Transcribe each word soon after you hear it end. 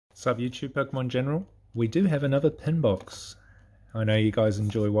What's up YouTube, Pokemon General? We do have another pin box. I know you guys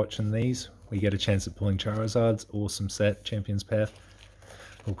enjoy watching these. We get a chance at pulling Charizards. Awesome set, Champion's Path.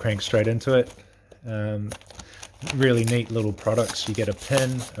 We'll crank straight into it. Really neat little products. You get a pin,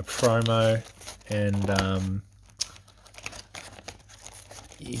 a promo, and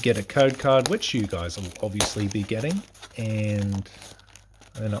you get a code card, which you guys will obviously be getting. And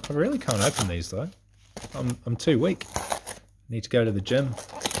I really can't open these though. I'm too weak. Need to go to the gym.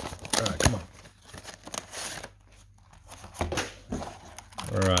 Alright, come on.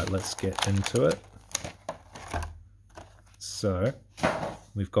 Alright, let's get into it. So,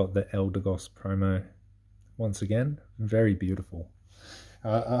 we've got the Eldegoss promo once again. Very beautiful.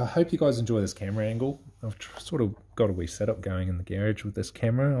 I hope you guys enjoy this camera angle. I've sort of got a wee setup going in the garage with this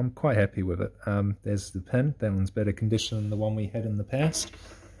camera. I'm quite happy with it. There's the pin. That one's better condition than the one we had in the past.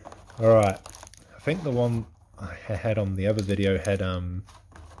 Alright, I think the one I had on the other video had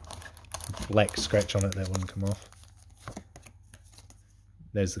black scratch on it. That wouldn't come off.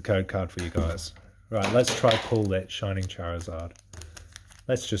 There's the code card for you guys. Right, let's try pull that Shining Charizard.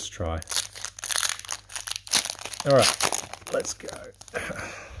 Let's just try. Alright, let's go.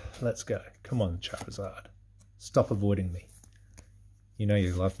 Let's go. Come on, Charizard. Stop avoiding me. You know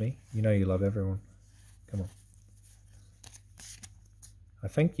you love me. You know you love everyone. Come on. I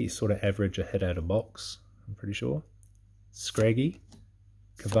think you sort of average a hit out of box. I'm pretty sure. Scraggy,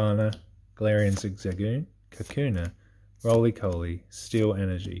 Kavana, Galarian Zigzagoon, Kakuna, Roly-Coly, Steel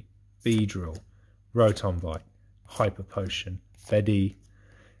Energy, Beedrill, Rotom-Bite, Hyper Potion, Badee,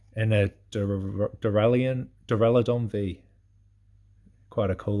 and a Duraludon V.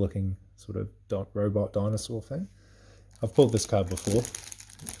 Quite a cool looking sort of robot dinosaur thing. I've pulled this card before,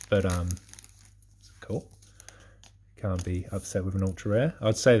 but it's cool. Can't be upset with an ultra rare.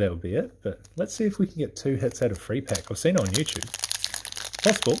 I'd say that would be it, but let's see if we can get 2 hits out of free pack. I've seen it on YouTube.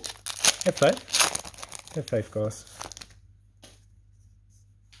 Possible. Have faith. Have faith, guys.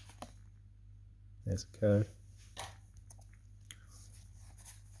 There's a code.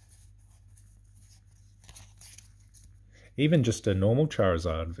 Even just a normal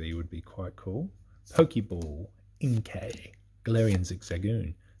Charizard V would be quite cool. Pokeball, Inkay, Galarian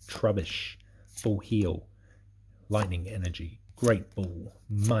Zigzagoon, Trubbish, Full Heal, Lightning Energy, Great Ball,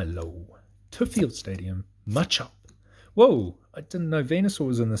 Milo, Field Stadium, Machop. Whoa, I didn't know Venusaur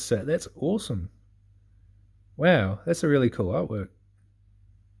was in this set. That's awesome. Wow, that's a really cool artwork.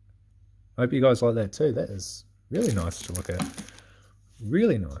 I hope you guys like that too. That is really nice to look at.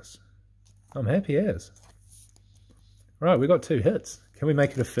 Really nice. I'm happy as. Right, we got 2 hits. Can we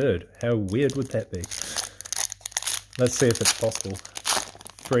make it a third? How weird would that be? Let's see if it's possible.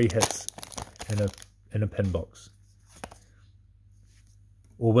 3 hits in a pin box.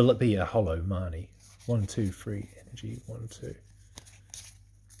 Or will it be a hollow Marnie? 1, 2, 3, energy, 1, 2.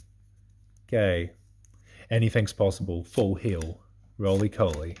 Okay. Anything's possible. Full Heal,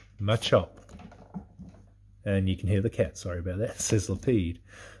 Roly-Coly, Machop. And you can hear the cat, sorry about that. Sizzlipede,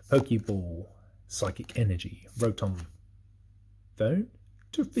 Pokeball, Psychic Energy, Rotom, Phone,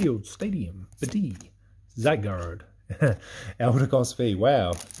 Field Stadium, Badee, Zygarde, Eldegoss V.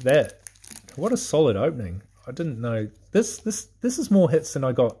 Wow, what a solid opening. I didn't know this is more hits than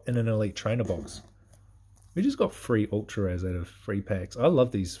I got in an Elite Trainer box. We just got 3 ultra rares out of 3 packs. I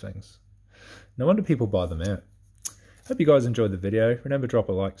love these things. No wonder people buy them out. Hope you guys enjoyed the video. Remember, drop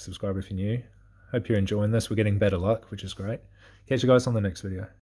a like, subscribe if you're new. Hope you're enjoying this. We're getting better luck, which is great. Catch you guys on the next video.